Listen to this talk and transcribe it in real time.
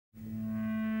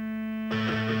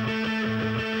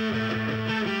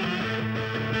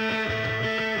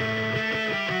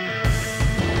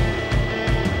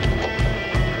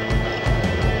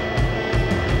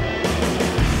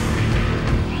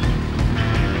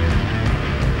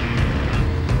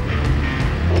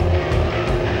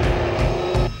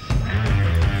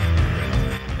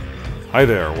Hi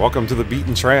there, welcome to the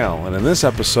Beaten Trail, and in this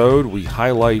episode we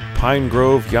highlight Pine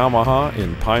Grove Yamaha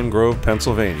in Pine Grove,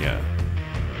 Pennsylvania.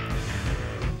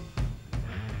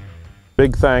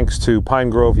 Big thanks to Pine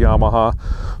Grove Yamaha,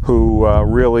 who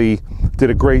really did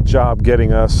a great job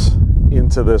getting us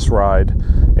into this ride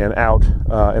and out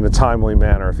in a timely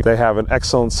manner. They have an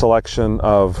excellent selection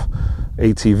of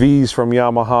ATVs from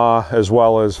Yamaha, as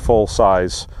well as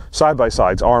full-size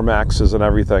side-by-sides, R-Maxes and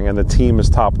everything, and the team is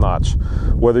top-notch.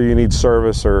 Whether you need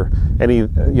service or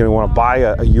want to buy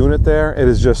a unit there, it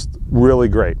is just really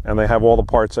great, and they have all the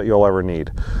parts that you'll ever need.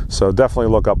 So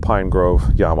definitely look up Pine Grove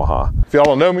Yamaha. If y'all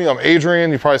don't know me, I'm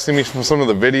Adrian. You probably see me from some of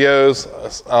the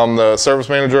videos. I'm the service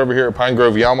manager over here at Pine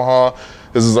Grove Yamaha.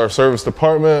 This is our service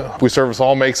department. We service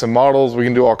all makes and models. We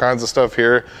can do all kinds of stuff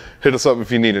here. Hit us up if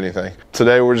you need anything.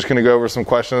 Today we're just gonna go over some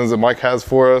questions that Mike has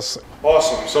for us.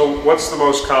 Awesome. So what's the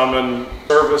most common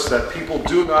service that people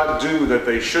do not do that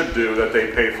they should do that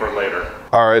they pay for later?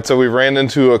 All right, so we ran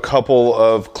into a couple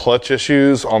of clutch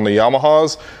issues on the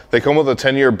Yamahas. They come with a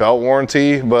 10-year belt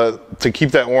warranty, but to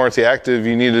keep that warranty active,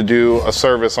 you need to do a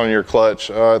service on your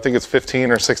clutch. I think it's 1,500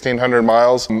 or 1,600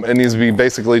 miles. It needs to be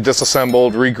basically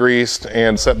disassembled, re-greased,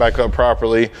 and set back up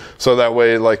properly, so that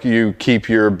way, like, you keep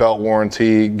your belt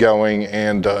warranty going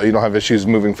and you don't have issues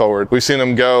moving forward. We've seen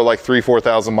them go like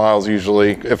 4,000 miles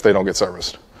usually if they don't get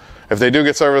serviced. If they do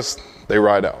get serviced, they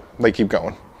ride out. They keep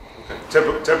going.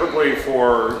 Typically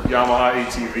for Yamaha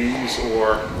ATVs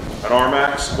or an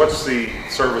R-Max, what's the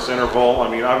service interval? I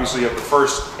mean, obviously you have the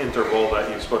first interval that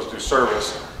you're supposed to do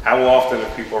service. How often,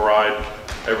 if people ride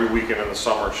every weekend in the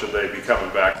summer, should they be coming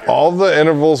back here? All the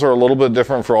intervals are a little bit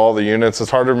different for all the units.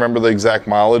 It's hard to remember the exact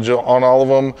mileage on all of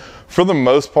them. For the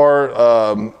most part,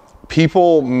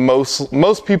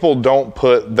 most people don't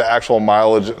put the actual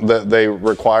mileage that they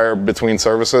require between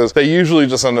services. They usually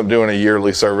just end up doing a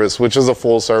yearly service, which is a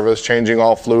full service, changing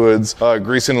all fluids,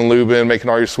 greasing and lubing,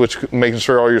 making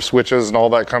sure all your switches and all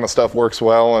that kind of stuff works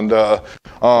well. And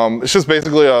it's just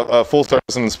basically a full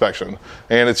service and inspection,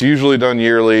 and it's usually done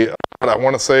yearly. I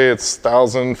want to say it's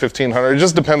 1,000, 1,500. It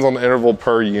just depends on the interval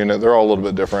per unit. They're all a little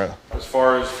bit different. As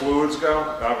far as fluids go,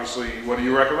 obviously, what do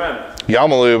you recommend?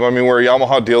 Yamalube. I mean, we're a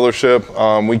Yamaha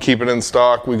dealership. We keep it in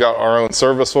stock. We got our own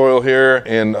service oil here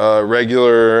in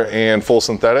regular and full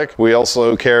synthetic. We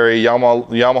also carry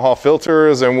Yamaha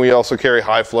filters, and we also carry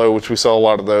high flow, which we sell a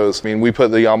lot of those. I mean, we put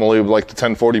the Yamalube like the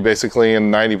 1040 basically in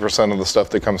 90% of the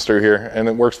stuff that comes through here, and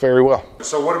it works very well.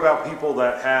 So what about people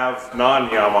that have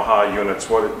non-Yamaha units?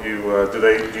 What do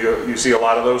you see a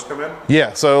lot of those come in?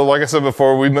 Yeah, so like I said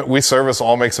before, we service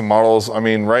all makes and models. I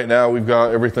mean, right now we've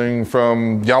got everything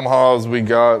from Yamahas. We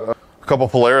got a couple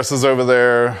Polarises over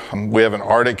there. We have an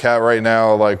Arctic Cat right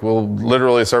now. Like, we'll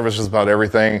literally service just about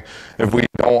everything. If we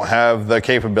don't have the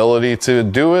capability to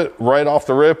do it right off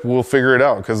the rip, we'll figure it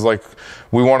out, because like,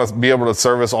 we want to be able to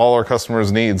service all our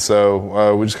customers' needs.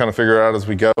 So we just kind of figure it out as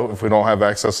we go. If we don't have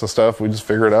access to stuff, we just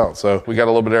figure it out. So we got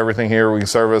a little bit of everything here we can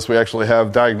service. We actually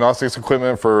have diagnostics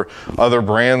equipment for other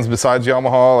brands besides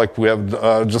Yamaha. Like, we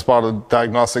have just bought a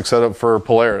diagnostic setup for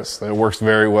Polaris that works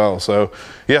very well. So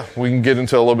yeah, we can get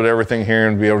into a little bit of everything here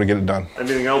and be able to get it done.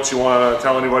 Anything else you want to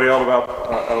tell anybody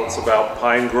else about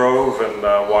Pine Grove and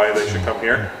why they should come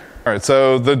here? All right,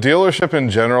 so the dealership in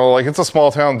general, like, it's a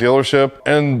small town dealership,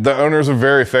 and the owners are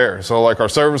very fair. So like, our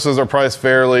services are priced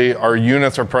fairly, our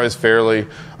units are priced fairly.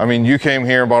 I mean, you came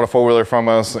here and bought a four-wheeler from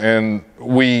us, and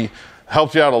we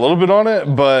helped you out a little bit on it,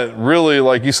 but really,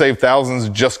 like, you save thousands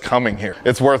just coming here.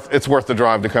 It's worth the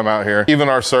drive to come out here. Even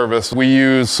our service, we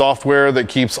use software that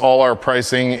keeps all our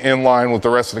pricing in line with the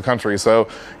rest of the country. So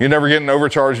you're never getting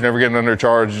overcharged, you're never getting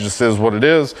undercharged. It just is what it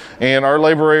is. And our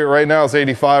labor rate right now is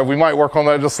 85. We might work on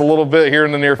that just a little bit here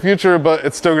in the near future, but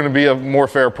it's still going to be a more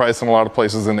fair price in a lot of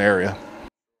places in the area.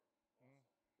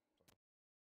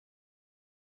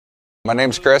 My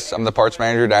name's Chris. I'm the parts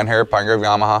manager down here at Pine Grove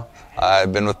Yamaha.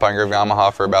 I've been with Pine Grove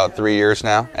Yamaha for about 3 years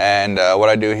now, and what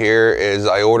I do here is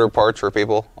I order parts for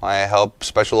people. I help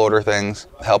special order things,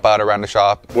 help out around the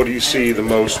shop. What do you see the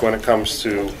most when it comes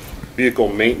to vehicle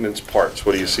maintenance parts?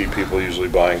 What do you see people usually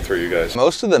buying through you guys?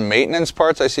 Most of the maintenance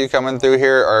parts I see coming through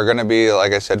here are going to be,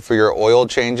 like I said, for your oil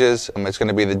changes. It's going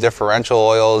to be the differential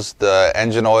oils, the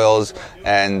engine oils,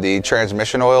 and the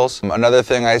transmission oils. Another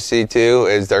thing I see too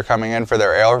is they're coming in for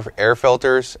their air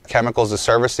filters, chemicals to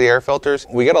service the air filters.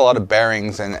 We get a lot of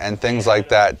bearings and things like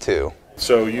that too.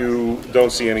 So you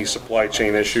don't see any supply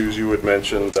chain issues? You had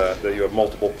mentioned that you have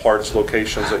multiple parts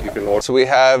locations that you can order. So we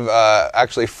have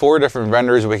actually 4 different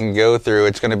vendors we can go through.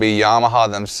 It's going to be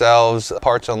Yamaha themselves,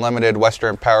 Parts Unlimited,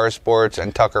 Western Power Sports,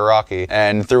 and Tucker Rocky.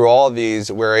 And through all of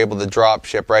these, we're able to drop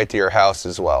ship right to your house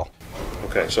as well.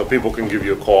 Okay, so people can give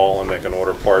you a call and they can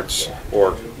order parts,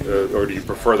 or do you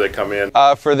prefer they come in?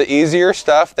 For the easier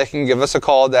stuff, they can give us a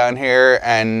call down here,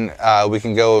 and we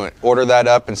can go order that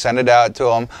up and send it out to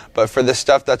them. But for the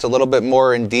stuff that's a little bit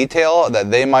more in detail,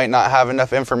 that they might not have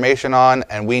enough information on,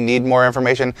 and we need more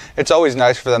information, it's always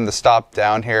nice for them to stop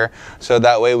down here, so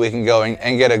that way we can go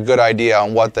and get a good idea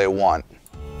on what they want.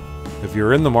 If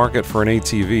you're in the market for an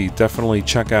ATV, definitely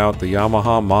check out the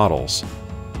Yamaha models.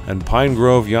 And Pine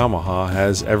Grove Yamaha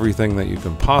has everything that you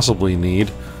can possibly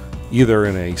need, either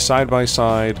in a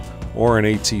side-by-side or an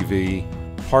ATV,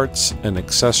 parts and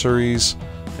accessories,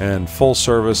 and full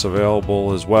service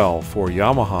available as well for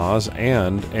Yamahas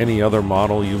and any other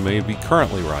model you may be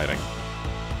currently riding.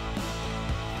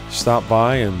 Stop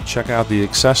by and check out the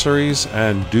accessories,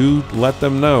 and do let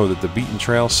them know that the Beaten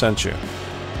Trail sent you.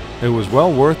 It was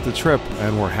well worth the trip,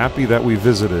 and we're happy that we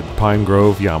visited Pine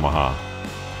Grove Yamaha.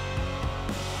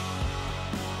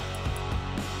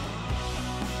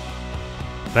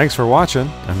 Thanks for watching,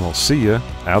 and we'll see you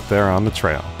out there on the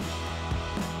trail.